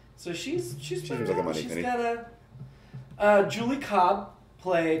 So she's seems like a Moneypenny. She's got Julie Cobb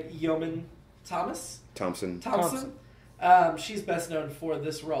played Yeoman Thompson. She's best known for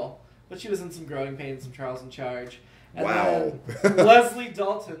this role. But she was in some Growing Pains, some Charles in Charge. And then Leslie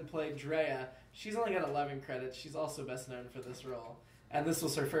Dalton played Drea. She's only got 11 credits. She's also best known for this role. And this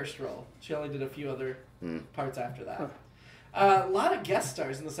was her first role. She only did a few other parts after that. A lot of guest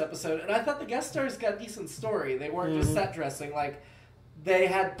stars in this episode. And I thought the guest stars got decent story. They weren't just set dressing. Like,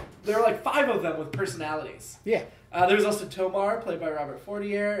 there were like 5 of them with personalities. Yeah. There was also Tomar, played by Robert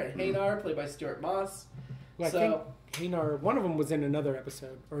Fortier, and Hanar, played by Stuart Moss. Well, I think Hanar, one of them was in another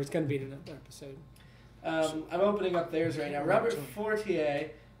episode, or is going to be in another episode. I'm opening up theirs right now. Robert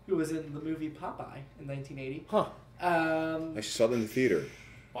Fortier, who was in the movie Popeye in 1980. Huh. I saw it in the theater.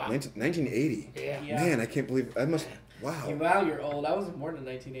 Wow. 1980. Yeah. Man, I can't believe... Wow. Wow, you're old. I wasn't born in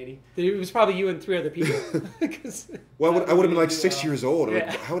 1980. It was probably you and 3 other people. Well, I would have been like 6 years old.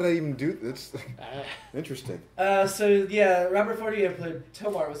 Like, how would I even do this? Interesting. Robert Fortier played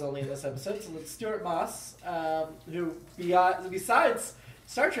Tomar was only in this episode. So it's Stuart Moss, who besides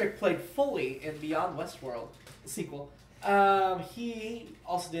Star Trek played Foley in Beyond Westworld, the sequel. He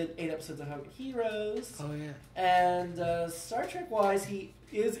also did 8 episodes of Hogan Heroes. Oh yeah. And Star Trek wise, he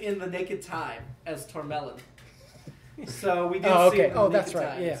is in The Naked Time as Tormelin. So we did see him in that's Naked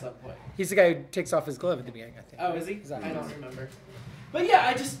right. Time Yeah. at some point. He's the guy who takes off his glove at the beginning, I think. Oh, is he? Exactly. I don't remember. But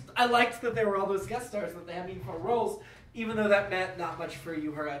yeah, I liked that there were all those guest stars that they had meaningful roles, even though that meant not much for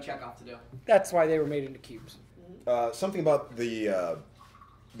Uhura Chekhov to do. That's why they were made into cubes. Something about the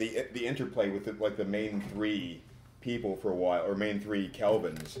interplay with the main 3 people for a while, or main 3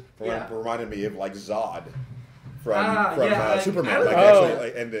 Kelvins, reminded me of like Zod Superman. Like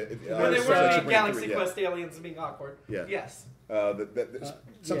actually, and when they were Galaxy Quest aliens and being awkward. Yeah. Yes.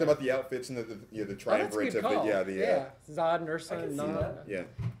 Something about the outfits and the triumvirate of Zod and Ursa and Nod. Yeah.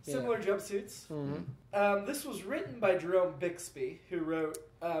 Similar jumpsuits. Mm-hmm. This was written by Jerome Bixby, who wrote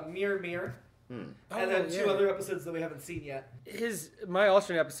Mirror Mirror. And then two other episodes that we haven't seen yet. My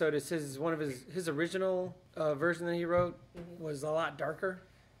alternate episode is his original version that he wrote was a lot darker.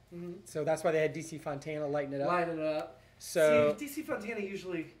 Mm-hmm. So that's why they had DC Fontana lighten it up. So DC Fontana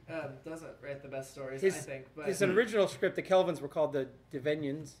usually doesn't write the best stories, I think. But his original script, the Kelvins were called the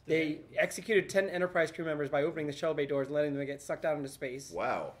Devenians. They executed 10 Enterprise crew members by opening the shell bay doors and letting them get sucked out into space.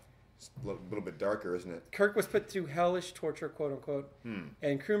 Wow. It's a little bit darker, isn't it? Kirk was put through hellish torture, quote unquote,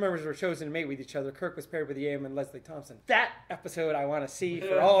 and crew members were chosen to mate with each other. Kirk was paired with Ian and Leslie Thompson. That episode I want to see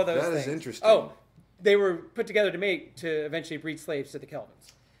for all of those things. That is interesting. Oh, they were put together to mate to eventually breed slaves to the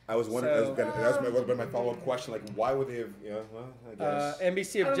Kelvins. I was wondering, that was my follow-up question, like, why would they have, I guess.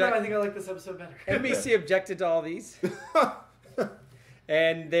 NBC I think I like this episode better. NBC objected to all these.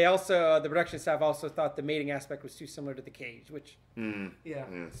 And they also, the production staff also thought the mating aspect was too similar to the cage, which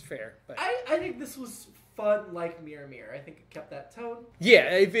it's fair. But I think this was fun like Mirror Mirror. I think it kept that tone. Yeah,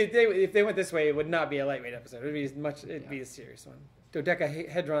 if they went this way, it would not be a lightweight episode. It'd be a serious one.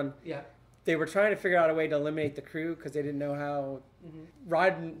 Dodecahedron. Yeah. They were trying to figure out a way to eliminate the crew because they didn't know how.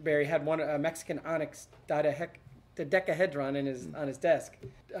 Roddenberry had a Mexican onyx dodecahedron on his desk.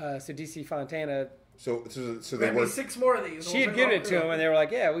 So DC Fontana. So they were 6 more of these. She had given it to him, and they were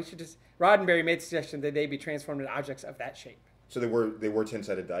like, "Yeah, we should just." Roddenberry made the suggestion that they be transformed into objects of that shape. So they were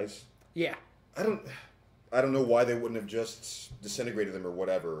 10-sided dice. Yeah. I don't know why they wouldn't have just disintegrated them or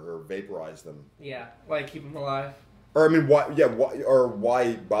whatever, or vaporized them. Yeah, why keep them alive? Or I mean, why? Yeah,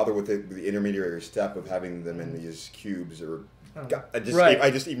 why bother with the intermediary step of having them in these cubes? Or I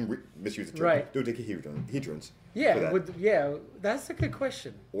just even misused the term. Right. Dodecahedrons. Yeah, that's a good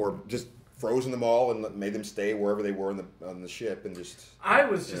question. Or just frozen them all and made them stay wherever they were on the ship and just. I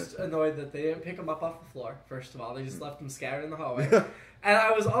was just annoyed that they didn't pick them up off the floor. First of all, they just left them scattered in the hallway, and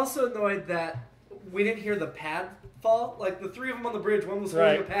I was also annoyed that we didn't hear the pad fall. Like the 3 of them on the bridge, one was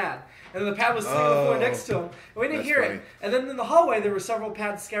holding a pad, and then the pad was sitting on the floor next to him, and we didn't hear it. And then in the hallway, there were several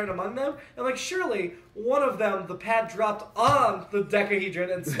pads scattered among them, and like surely one of them, the pad dropped on the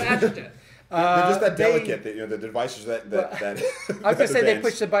decahedron and smashed it. They're just that delicate. The devices that I was going to say they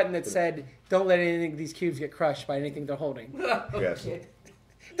pushed the button that said, "Don't let anything of these cubes get crushed by anything they're holding." Yes.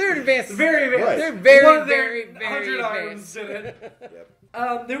 They're advanced. Very advanced. Right. They're very 100 advanced. arms in it.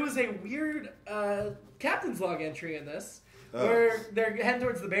 Yep. There was a weird captain's log entry in this where they're heading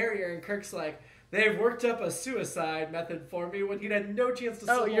towards the barrier, and Kirk's like, "They've worked up a suicide method for me," when he'd had no chance to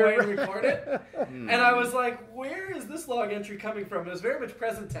slip away and record it. And I was like, where is this log entry coming from? It was very much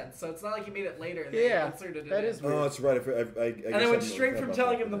present tense, so it's not like he made it later and they inserted it that in. is weird. Oh, that's right. And I went straight from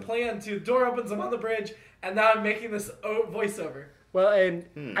telling him the plan to door opens, I'm on the bridge, and now I'm making this voiceover. Well,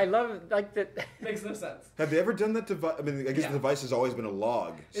 and I love like that. Makes no sense. Have they ever done that device? I mean, I guess the device has always been a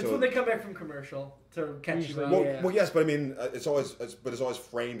log. It's when they come back from commercial to catch you. Well, yes, but I mean, it's always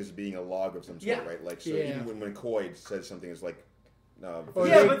framed as being a log of some sort, right? Like, so even when McCoy says something, it's like, but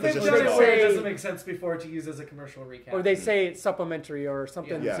they've done it where it doesn't make sense before to use as a commercial recap. Or they say it's supplementary or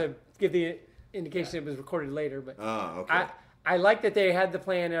something to give the indication it was recorded later. But okay. I like that they had the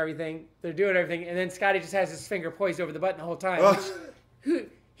plan and everything. They're doing everything, and then Scotty just has his finger poised over the button the whole time.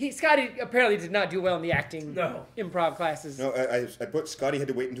 Scotty apparently did not do well in the acting improv classes. No, I put Scotty had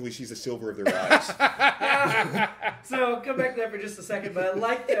to wait until he sees the silver of their eyes. So come back to that for just a second, but I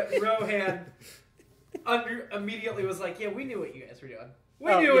like that Rohan immediately was like, "Yeah, we knew what you guys were doing.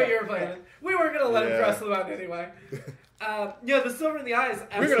 We knew what you were planning. We weren't going to let him cross the mountain anyway." The silver in the eyes.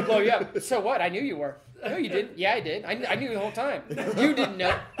 We're going to blow you up. So what? I knew you were. No, you didn't. Yeah, I did. I knew the whole time. You didn't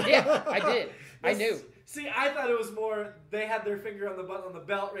know. Yeah, I did. I knew. See, I thought it was more they had their finger on the button on the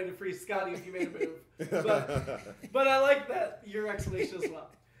belt ready to freeze Scotty if you made a move. But I like that, your explanation as well.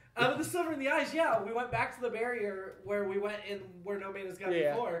 With the silver in the eyes, we went back to the barrier where we went in where no man has gone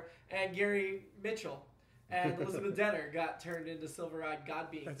before, and Gary Mitchell and Elizabeth Denner got turned into silver-eyed god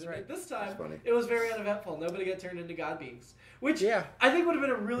beings. That's right. This time, it was very uneventful. Nobody got turned into god beings. Which I think would have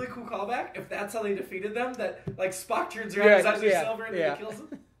been a really cool callback if that's how they defeated them, that like Spock turns around his eyes are silver and then he kills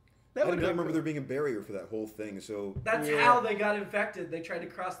them. I don't remember there being a barrier for that whole thing. So that's how they got infected. They tried to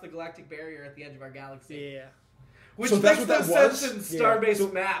cross the galactic barrier at the edge of our galaxy. Yeah. Which makes no sense in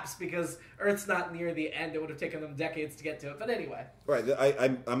star-based maps because Earth's not near the end. It would have taken them decades to get to it. But anyway. Right.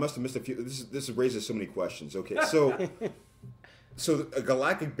 I must have missed a few. This raises so many questions. Okay. So a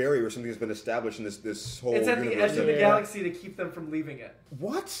galactic barrier or something has been established in this whole universe. It's at the edge of the galaxy to keep them from leaving it.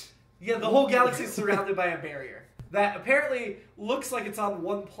 What? Yeah, the whole galaxy is surrounded by a barrier. that apparently looks like it's on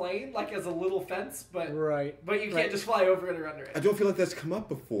one plane, like as a little fence, but you can't just fly over it or under it. I don't feel like that's come up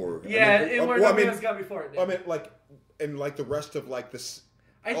before. Yeah, it's gone before it did. I mean, like, and like the rest of like this.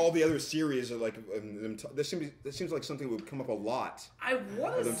 All the other series are like this seems like something that would come up a lot. I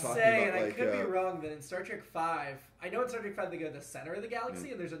want to say, and I could be wrong, that in Star Trek V, I know in Star Trek V they go to the center of the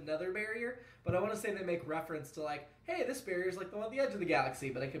galaxy and there's another barrier, but I want to say they make reference to like, hey, this barrier is like the one at the edge of the galaxy,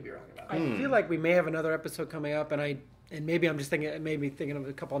 but I could be wrong about that. I feel like we may have another episode coming up, and maybe I'm just thinking of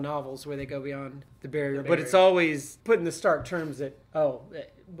a couple of novels where they go beyond the barrier, but it's always put in the stark terms that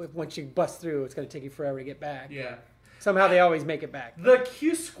once you bust through, it's going to take you forever to get back. Yeah. Somehow they always make it back. The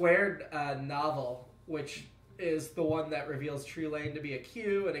Q Squared novel, which is the one that reveals True Lane to be a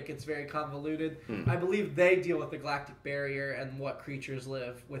Q, and it gets very convoluted. I believe they deal with the galactic barrier and what creatures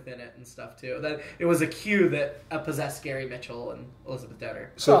live within it and stuff too. That it was a Q that possessed Gary Mitchell and Elizabeth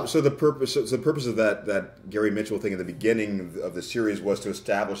Denner. So the purpose of that Gary Mitchell thing at the beginning of the series was to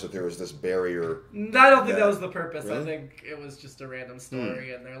establish that there was this barrier. I don't think that was the purpose. Really? I think it was just a random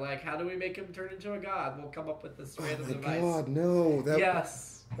story, and they're like, "How do we make him turn into a god? We'll come up with this random device." God, no!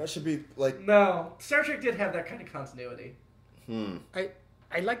 Yes. That should be like... No. Star Trek did have that kind of continuity.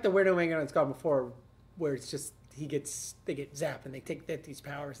 I like the Weirdo Wing on It's Gone Before, where it's just they get zapped and they take these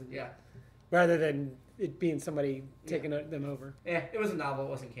powers, and rather than it being somebody taking them over. Yeah, it was a novel. It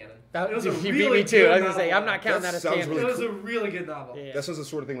wasn't canon. It was a really beat me too. I was good gonna say I'm not novel. counting that as canon. It was a really good novel. Yeah. That sounds the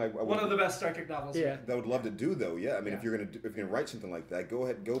sort of thing like one of the best Star Trek novels. Yeah, that I would love to do though. Yeah, I mean, if you're gonna write something like that,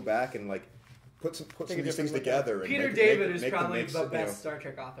 go back and like put some of these things together. Peter David is probably the best Star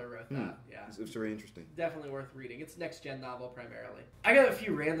Trek author wrote that. Yeah, it's very interesting. Definitely worth reading. It's next gen novel primarily. I got a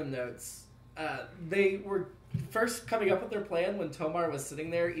few random notes. They were first coming up with their plan when Tomar was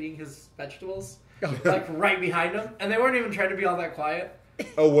sitting there eating his vegetables, like right behind him, and they weren't even trying to be all that quiet.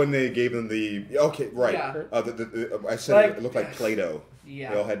 Oh, when they gave them the right. Yeah. I said it looked like Play-Doh.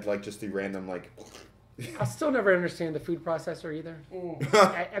 Yeah. They all had like just the random like. I'll still never understand the food processor either.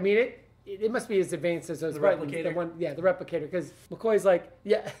 I mean it must be as advanced as those buttons. Replicator. The replicator. Because McCoy's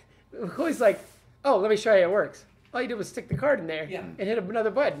like, oh, let me show you how it works. All you did was stick the card in there and hit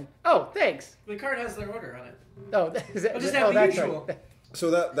another button. Oh, thanks. The card has their order on it. Oh, just have the usual. Right. So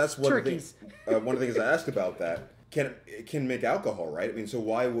that's one Turkeys. One of the things I asked about that. It can make alcohol, right? I mean, so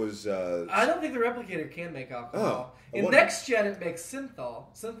why was... I don't think the replicator can make alcohol. In Next Gen, it makes synthol.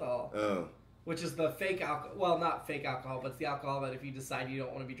 Oh. Which is the fake alcohol. Well, not fake alcohol, but it's the alcohol that if you decide you don't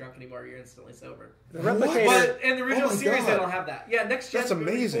want to be drunk anymore, you're instantly sober. The replicator. But in the original series, they don't have that. Yeah, Next Gen, that's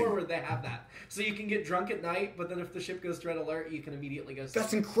amazing. Moving forward, they have that. So you can get drunk at night, but then if the ship goes to red alert, you can immediately go sober.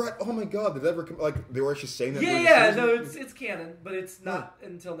 That's incredible. Oh my God, did that ever come... Like, they were actually saying that? No, it's canon, but it's not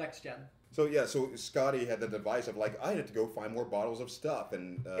until Next Gen. So Scotty had the device of like, I had to go find more bottles of stuff,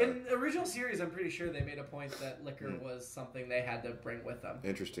 and in the original series, I'm pretty sure they made a point that liquor was something they had to bring with them.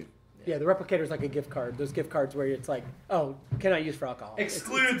 Interesting. Yeah, the replicator is like a gift card. Those gift cards where it's like, oh, can I use for alcohol?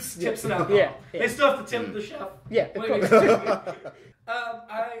 Excludes tips and alcohol. Yeah. They still have to tip the chef. Yeah.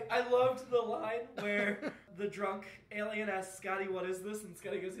 I loved the line where the drunk alien asks Scotty, "What is this?" and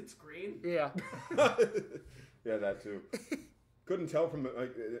Scotty goes, "It's green." Yeah. Yeah, that too. Couldn't tell from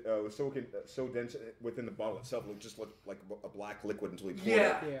it was so dense within the bottle itself. It just looked like a black liquid until he poured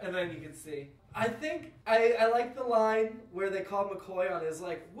it. Yeah, and then you can see. I think I like the line where they called McCoy on is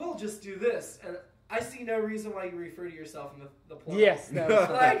like, "We'll just do this," and I see no reason why you refer to yourself in the plot. Yes, no.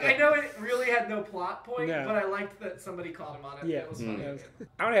 Like I know it really had no plot point, but I liked that somebody called him on it. Yeah, it was funny.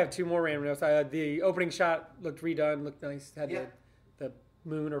 I only have two more random notes. The opening shot looked redone, looked nice. Had the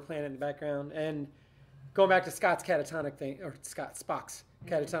moon or planet in the background, and going back to Spock's catatonic thing.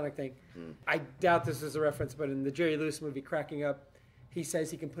 I doubt this is a reference, but in the Jerry Lewis movie Cracking Up, he says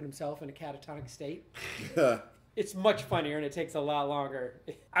he can put himself in a catatonic state. It's much funnier and it takes a lot longer.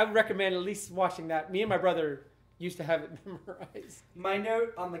 I would recommend at least watching that. Me and my brother used to have it memorized. My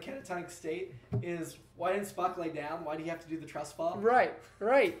note on the catatonic state is, why didn't Spock lay down? Why do you have to do the trust fall? Right.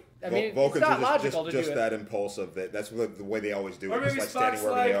 I mean, Vulcans it's not are logical to do it. just that impulsive. That's the way they always do or it. Maybe just like Spock's standing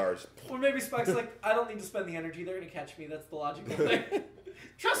wherever they are. Or maybe Spock's like, I don't need to spend the energy. They're going to catch me. That's the logical thing.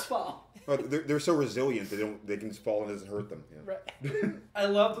 Trust fall. Well, they're so resilient. They can just fall and it doesn't hurt them. Yeah. Right. I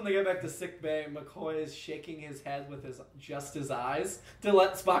loved when they go back to sick bay. McCoy is shaking his head with his eyes to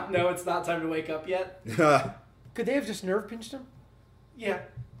let Spock know it's not time to wake up yet. Could they have just nerve pinched him? Yeah,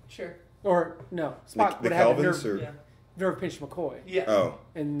 sure. Or no, Spock would have nerve pinched McCoy. Yeah. Oh.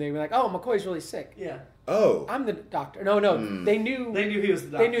 And they were like, "Oh, McCoy's really sick." Yeah. Oh. I'm the doctor. No. They knew he was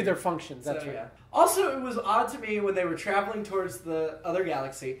the doctor. They knew their functions. That's right. Yeah. Also, it was odd to me when they were traveling towards the other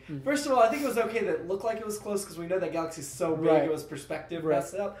galaxy. First of all, I think it was okay that it looked like it was close because we know that galaxy's so big it was perspective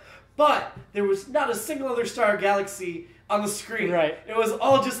messed up. But there was not a single other star or galaxy on the screen. Right. It was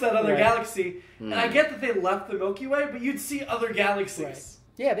all just that other Right. galaxy. And I get that they left the Milky Way, but you'd see other galaxies.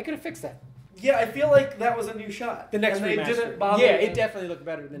 Right. Yeah, they could have fixed that. Yeah, I feel like that was a new shot. The next and they remaster. didn't bother. Yeah, it definitely looked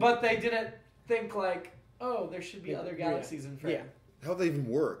better than. But they didn't think like, oh, there should be other galaxies in frame. Yeah. How do they even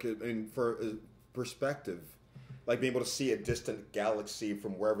work? I mean, for perspective, like being able to see a distant galaxy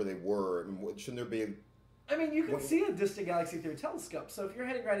from wherever they were. I mean, shouldn't there be? I mean, you can see a distant galaxy through a telescope. So if you're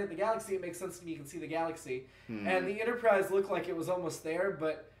heading right at the galaxy, it makes sense to me you can see the galaxy. And the Enterprise looked like it was almost there,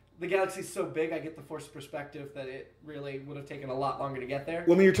 but the galaxy's so big, I get the forced perspective that it really would have taken a lot longer to get there.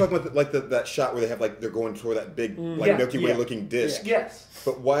 Well, I mean, you're talking about that shot where they have they're going toward that big Milky Way looking disc. Yeah. Yes.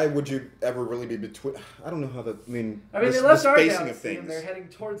 But why would you ever really be between? I don't know how that. I mean, they left our galaxy and they're heading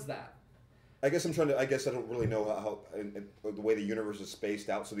towards that. I guess I don't really know how the way the universe is spaced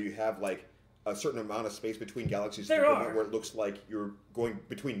out, so that you have like a certain amount of space between galaxies to the point where it looks like you're going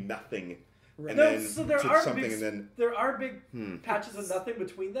between nothing and then to something, big, and then there are big patches of nothing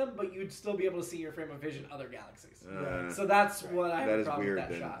between them, but you'd still be able to see your frame of vision other galaxies. So that's what I have a problem with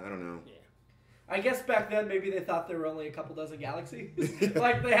that shot. I don't know. Yeah. I guess back then maybe they thought there were only a couple dozen galaxies.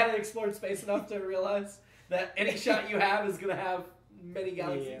 Like they hadn't explored space enough to realize that any shot you have is going to have many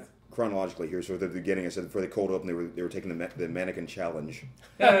galaxies. Yeah. Chronologically here, so at the beginning, I said before they cold open, they were taking the mannequin challenge.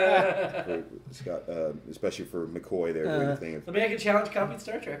 For Scott, especially for McCoy, there doing the thing. The mannequin challenge copied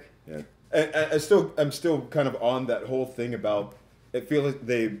Star Trek. Yeah, and I'm still kind of on that whole thing about. It feels like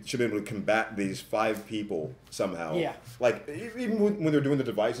they should be able to combat these 5 people somehow. Yeah. Like even when they're doing the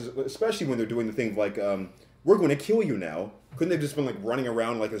devices, especially when they're doing the things like we're going to kill you now. Couldn't they have just been like running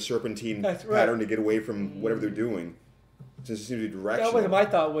around like a serpentine pattern to get away from whatever they're doing? Since it seems to be directional. That was my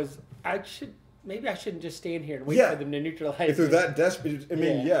thought was I shouldn't just stand here and wait for them to neutralize. If they're that desperate, I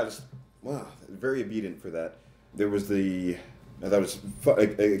mean, wow, very obedient for that. There was that was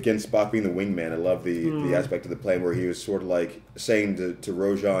against Spock being the wingman. I love the aspect of the plan where he was sort of like saying to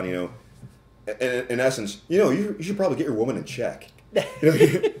Rojan, in essence, you should probably get your woman in check.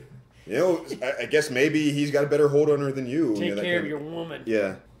 I guess maybe he's got a better hold on her than you. Take care of your woman.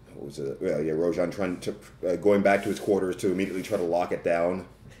 Yeah. What was it? Well, yeah, Rojan going back to his quarters to immediately try to lock it down.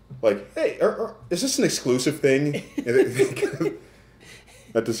 Like, hey, is this an exclusive thing?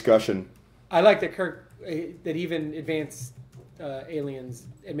 That discussion. I like that Kirk, that even advanced aliens,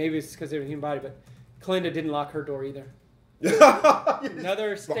 and maybe it's because they're a human body, but Kalinda didn't lock her door either.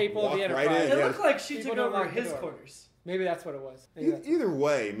 Another staple of the Enterprise. Right in, it looked like she took over his quarters. Maybe that's what it was. Either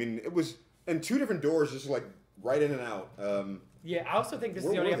way, I mean, it was in 2 different doors, just like right in and out. Yeah, I also think this is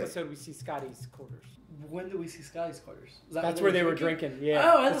the only episode we see Scotty's quarters. When do we see Scotty's quarters? That's where they were drinking.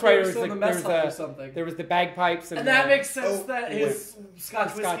 Yeah. Oh, that's why it was in the mess hall or something. There was the bagpipes, and that makes sense that his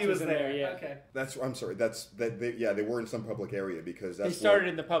Scotch whiskey was there. Yeah. Okay. I'm sorry. They were in some public area because that's. They started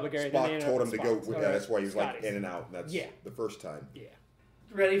in the public area. Spock told him to go. That's why he was like in and out. That's the first time. Yeah.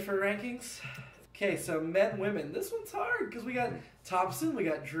 Ready for rankings? Okay, so men, women. This one's hard because we got Thompson, we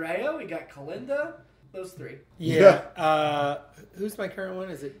got Drea, we got Kalinda. Those 3. Yeah. Who's my current one?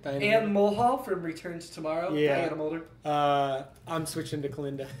 Is it Diana? Anne Mulhall from Return to Tomorrow. Yeah. Diana Mulder. I'm switching to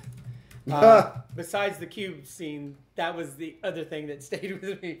Kalinda. Besides the cube scene, that was the other thing that stayed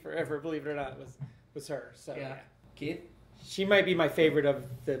with me forever. Believe it or not, was her. So yeah. Keith. She might be my favorite of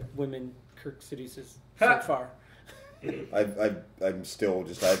the women Kirk seduces so far. I'm still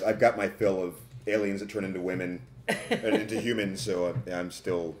I've got my fill of aliens that turn into women and into humans, so I'm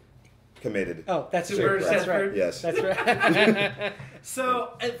still committed. Oh, that's true. That's right. Yes. That's right.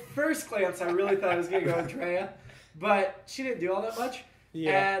 So, at first glance, I really thought I was going to go with Drea, but she didn't do all that much.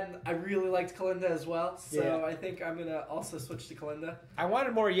 Yeah. And I really liked Kalinda as well, so I think I'm going to also switch to Kalinda. I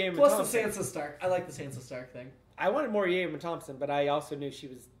wanted more Yeaman Plus Thompson. the Sansa Stark. I like the Sansa Stark thing. I wanted more Yeaman Thompson, but I also knew she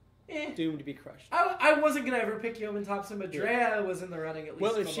was doomed to be crushed. I wasn't going to ever pick Yeoman Thompson, but Drea was in the running at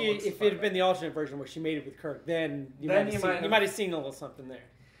least. Well, if it had been the alternate version where she made it with Kirk, then you might have seen a little something there.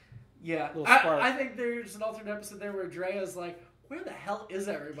 Yeah, I think there's an alternate episode there where Drea's like, where the hell is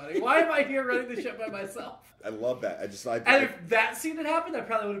everybody? Why am I here running the ship by myself? I love that. And if that scene had happened, I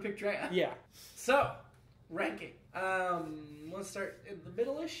probably would have picked Drea. Yeah. So, ranking. Let's start in the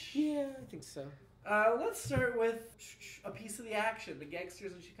middle-ish? Yeah, I think so. Let's start with a piece of the action, The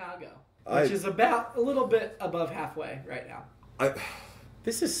Gangsters in Chicago, which is about a little bit above halfway right now.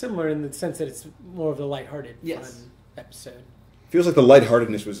 This is similar in the sense that it's more of the lighthearted fun episode. Feels like the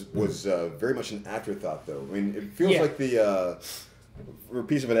lightheartedness was very much an afterthought, though. I mean, it feels like the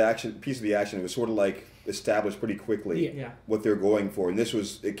piece of the action. It was sort of like established pretty quickly what they're going for, and this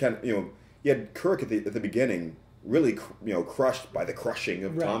was you had Kirk at the beginning really crushed by the crushing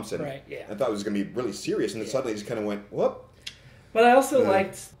of Thompson. Right. Yeah. I thought it was going to be really serious, and then suddenly it just kind of went whoop. But I also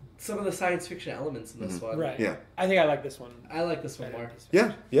liked some of the science fiction elements in this one. Right. Yeah. I think I like this one. I like this one more.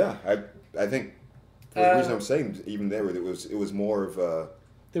 Yeah. I think for the reason I'm saying, even there, it was more of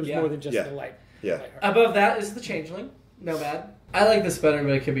there was more than just the light. Yeah. Above that is the Changeling. No bad. I like this better,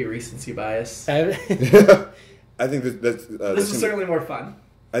 but it could be recency bias. I think this is certainly more fun.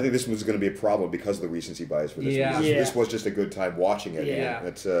 I think this was going to be a problem because of the recency bias for this. Yeah. This was just a good time watching it. Yeah.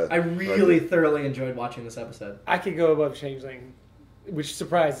 It's, I really thoroughly enjoyed watching this episode. I could go above Changeling, which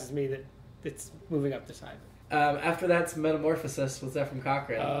surprises me that it's moving up this high. After that's Metamorphosis with Ephraim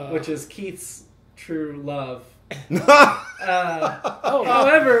Cochrane, which is Keith's true love. However,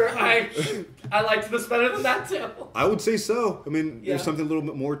 I liked this better than that too. I would say so. I mean, there's something a little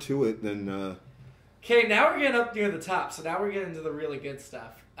bit more to it than... Okay, now we're getting up near the top, so now we're getting into the really good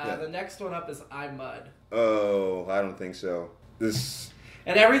stuff. The next one up is I Mud. Oh, I don't think so.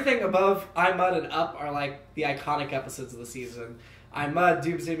 And everything above I Mud and up are like the iconic episodes of the season. I Mud,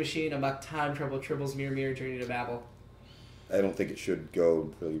 Doomsday Machine, Amok Time, Trouble Tribbles, Mirror Mirror, Journey to Babel. I don't think it should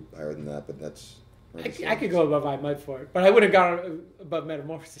go really higher than that, but that's... I could go above I Mud for it, but I would have gone above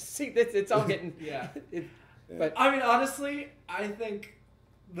Metamorphosis. See, it's all getting... But I mean, honestly, I think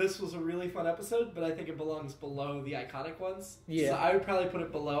this was a really fun episode, but I think it belongs below the iconic ones. Yeah. So I would probably put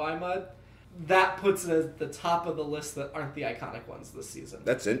it below I Mud. That puts it at the top of the list that aren't the iconic ones this season.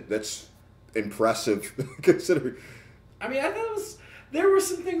 That's impressive, considering... I mean, I thought there were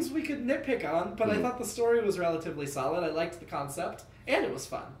some things we could nitpick on, but I thought the story was relatively solid. I liked the concept, and it was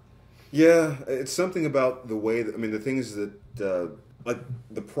fun. Yeah, it's something about the way that... I mean, the things that... like,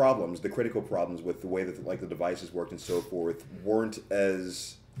 the problems, the critical problems with the way that the devices worked and so forth weren't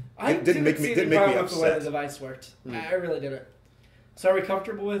as... I didn't make me with the way upset. the device worked. I really didn't. So are we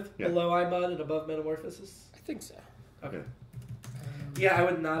comfortable with below I Mud and above Metamorphosis? I think so. Okay. Yeah, I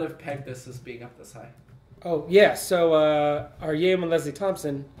would not have pegged this as being up this high. Oh, yeah. So our Yeoman Leslie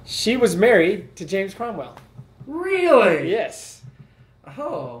Thompson, she was married to James Cromwell. Really? Yes.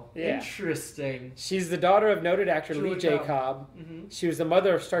 Oh, interesting. She's the daughter of noted actor Lee J. Cobb. Cobb. Mm-hmm. She was the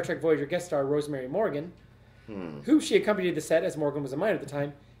mother of Star Trek Voyager guest star Rosemary Morgan, who she accompanied to the set as Morgan was a minor at the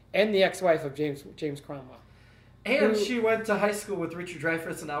time, and the ex-wife of James Cromwell. And she went to high school with Richard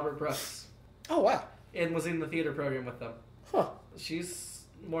Dreyfuss and Albert Brooks. Oh, wow. And was in the theater program with them. Huh. She's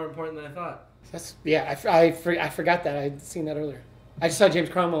more important than I thought. I forgot that. I'd seen that earlier. I just saw James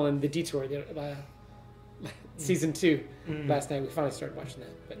Cromwell in The Detour, season 2, last night. We finally started watching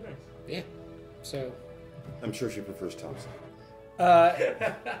that. But yeah, so... I'm sure she prefers Thompson.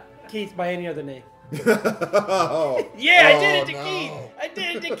 Keith by any other name. I did it to Keith! I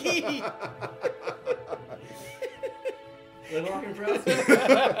did it to Keith! Live long and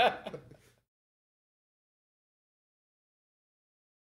prosper.